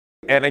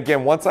And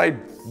again, once I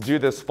do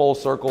this full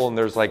circle and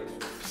there's like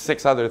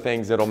 6 other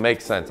things, it'll make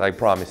sense, I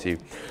promise you.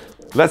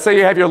 Let's say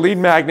you have your lead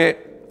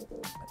magnet.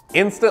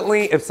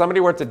 Instantly, if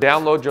somebody were to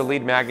download your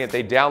lead magnet,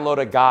 they download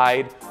a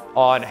guide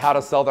on how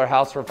to sell their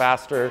house for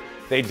faster.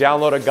 They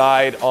download a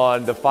guide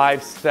on the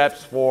 5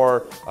 steps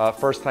for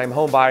first-time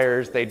home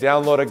buyers. They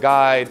download a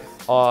guide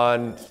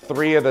on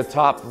 3 of the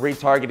top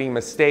retargeting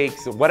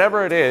mistakes.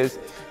 Whatever it is,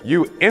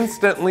 you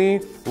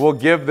instantly will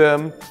give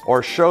them,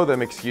 or show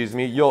them, excuse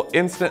me, you'll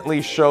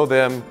instantly show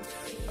them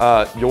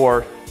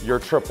your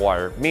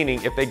tripwire.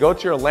 Meaning, if they go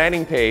to your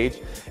landing page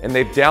and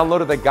they've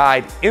downloaded the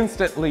guide,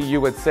 instantly you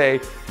would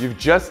say, you've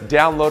just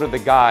downloaded the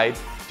guide.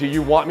 Do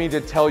you want me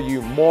to tell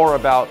you more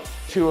about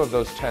 2 of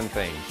those 10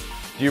 things?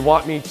 Do you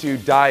want me to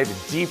dive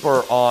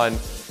deeper on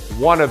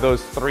 1 of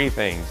those 3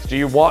 things? Do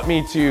you want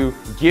me to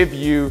give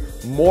you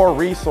more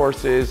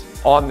resources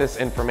on this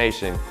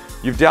information?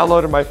 You've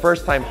downloaded my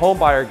first-time home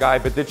buyer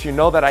guide, but did you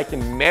know that I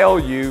can mail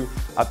you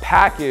a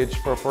package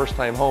for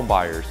first-time home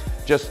buyers?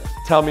 Just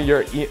tell me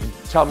your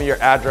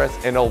address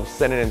and it'll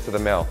send it into the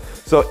mail.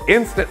 So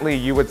instantly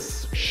you would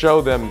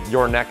show them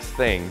your next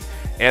thing,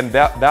 and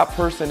that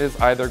person is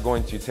either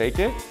going to take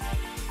it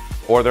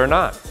or they're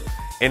not.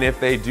 And if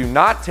they do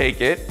not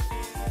take it,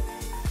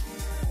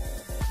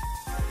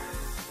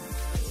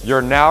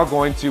 you're now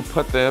going to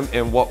put them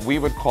in what we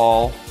would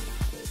call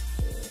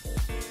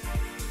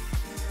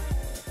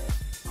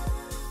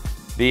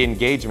the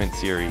engagement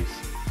series.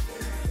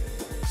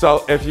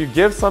 So if you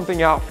give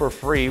something out for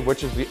free,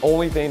 which is the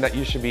only thing that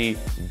you should be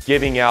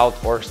giving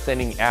out or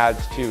sending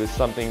ads to, is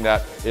something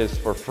that is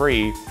for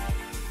free,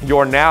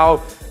 you're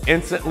now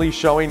instantly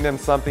showing them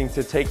something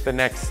to take the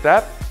next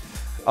step.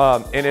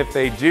 And if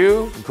they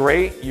do,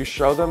 great, you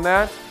show them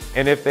that.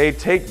 And if they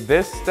take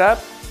this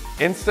step,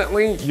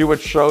 instantly you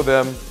would show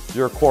them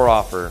your core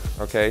offer.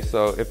 Okay,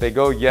 so if they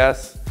go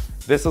yes,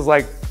 this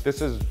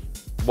is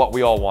what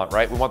we all want,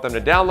 right? We want them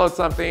to download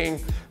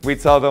something. We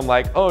tell them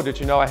like, oh, did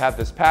you know I have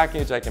this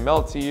package? I can mail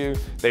it to you.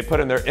 They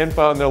put in their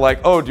info and they're like,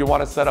 oh, do you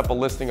want to set up a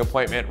listing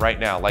appointment right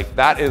now? Like,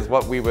 that is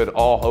what we would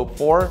all hope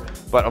for,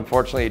 but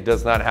unfortunately it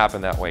does not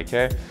happen that way,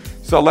 okay?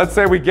 So let's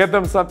say we give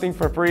them something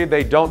for free,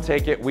 they don't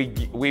take it.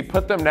 We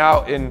put them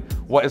now in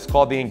what is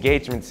called the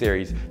engagement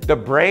series. The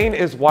brain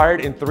is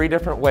wired in 3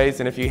 different ways,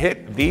 and if you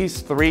hit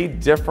these 3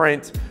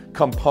 different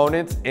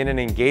components in an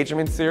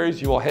engagement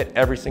series, you will hit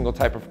every single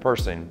type of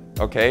person,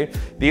 okay?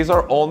 These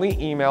are only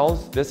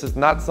emails. This is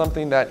not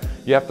something that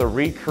you have to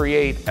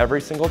recreate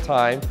every single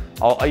time.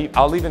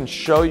 I'll even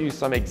show you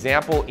some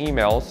example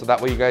emails so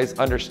that way you guys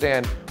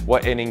understand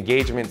what an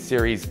engagement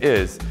series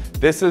is.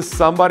 This is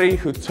somebody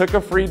who took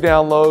a free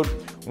download.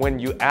 When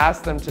you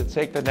asked them to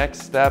take the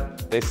next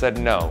step, they said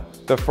no.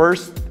 The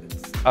first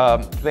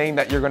thing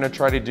that you're gonna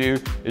try to do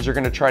is you're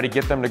gonna try to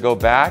get them to go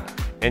back,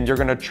 and you're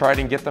gonna try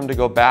to get them to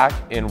go back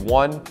in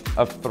 1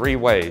 of 3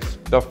 ways.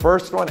 The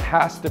first one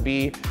has to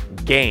be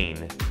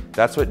gain.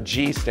 That's what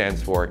G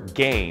stands for,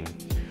 gain.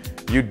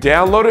 You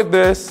downloaded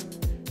this,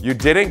 you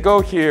didn't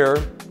go here.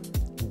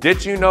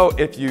 Did you know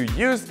if you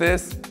use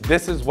this,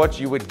 this is what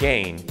you would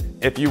gain?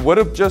 If you would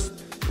have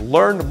just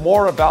learned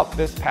more about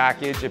this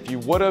package, if you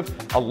would have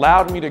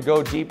allowed me to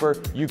go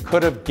deeper, you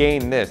could have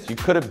gained this. You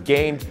could have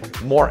gained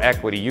more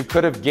equity. You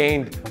could have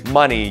gained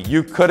money.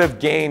 You could have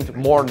gained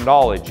more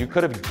knowledge. You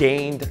could have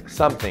gained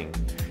something.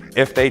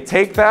 If they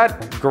take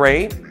that,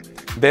 great.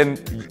 Then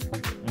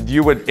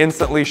you would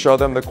instantly show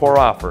them the core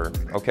offer,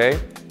 okay?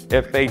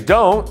 If they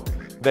don't,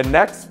 the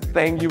next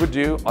thing you would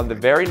do on the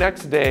very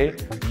next day,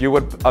 you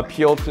would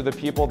appeal to the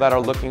people that are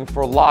looking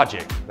for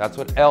logic. That's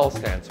what L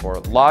stands for.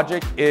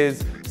 Logic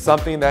is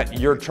something that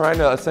you're trying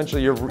to,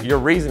 essentially you're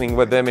reasoning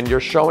with them, and you're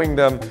showing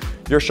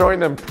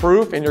them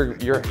proof, and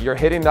you're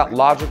hitting that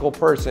logical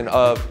person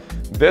of,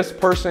 this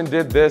person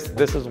did this,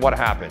 this is what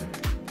happened.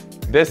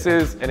 This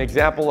is an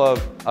example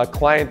of a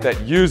client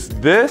that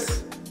used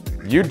this,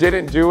 you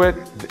didn't do it,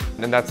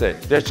 and that's it.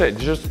 They're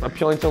just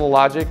appealing to the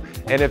logic.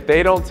 And if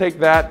they don't take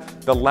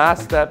that, the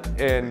last step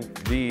and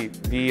the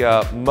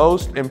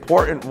most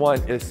important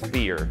one is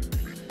fear.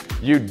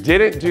 You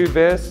didn't do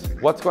this,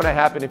 what's going to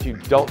happen if you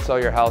don't sell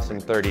your house in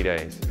 30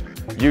 days?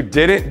 You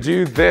didn't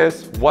do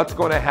this, what's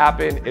going to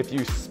happen if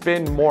you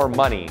spend more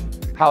money?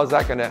 How is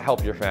that going to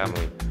help your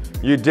family?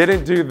 You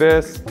didn't do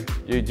this,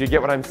 do you get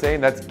what I'm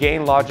saying? That's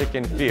gain, logic,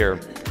 and fear.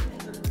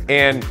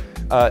 And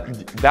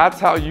that's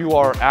how you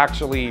are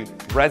actually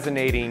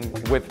resonating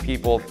with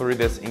people through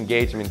this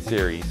engagement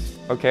series,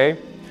 okay?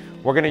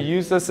 We're gonna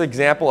use this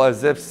example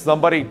as if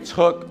somebody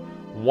took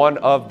one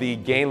of the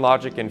gain,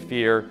 logic, and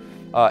fear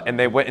and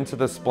they went into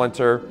the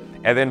splinter,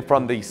 and then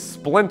from the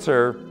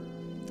splinter,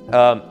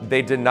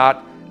 they did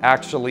not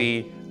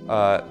actually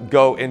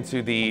go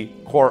into the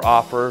core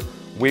offer.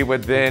 We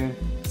would then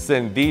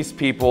send these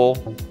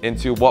people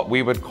into what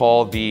we would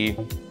call the,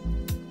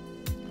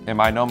 and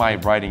I know my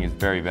writing is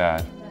very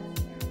bad.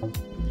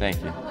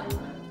 Thank you.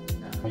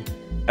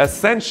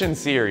 Ascension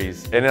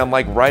series, and I'm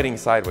like writing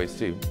sideways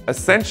too.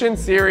 Ascension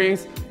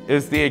series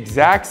is the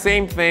exact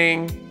same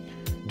thing,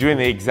 doing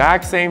the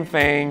exact same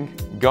thing,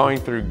 going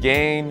through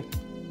gain,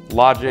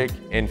 logic,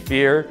 and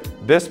fear.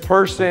 This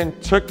person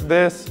took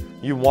this,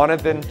 you wanted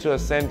them to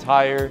ascend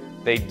higher,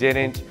 they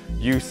didn't.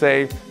 You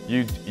say,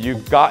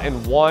 you've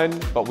gotten 1,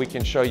 but we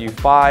can show you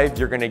 5,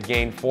 you're gonna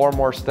gain 4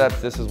 more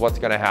steps, this is what's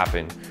gonna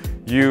happen.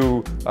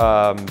 Do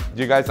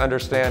you guys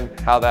understand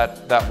how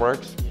that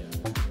works?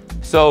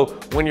 So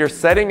when you're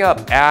setting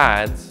up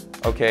ads,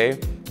 okay,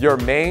 your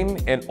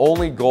main and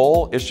only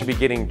goal is to be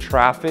getting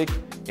traffic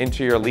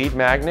into your lead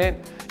magnet.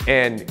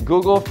 And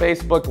Google,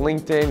 Facebook,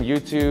 LinkedIn,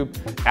 YouTube,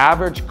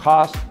 average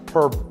cost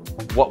per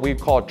what we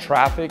call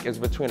traffic is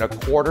between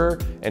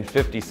 $0.25 and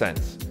 50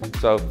 cents.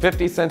 So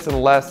 50 cents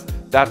and less,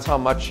 that's how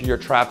much your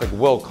traffic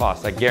will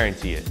cost, I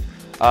guarantee it.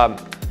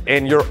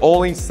 And you're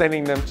only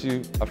sending them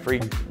to a free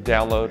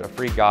download, a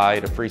free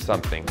guide, a free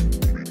something.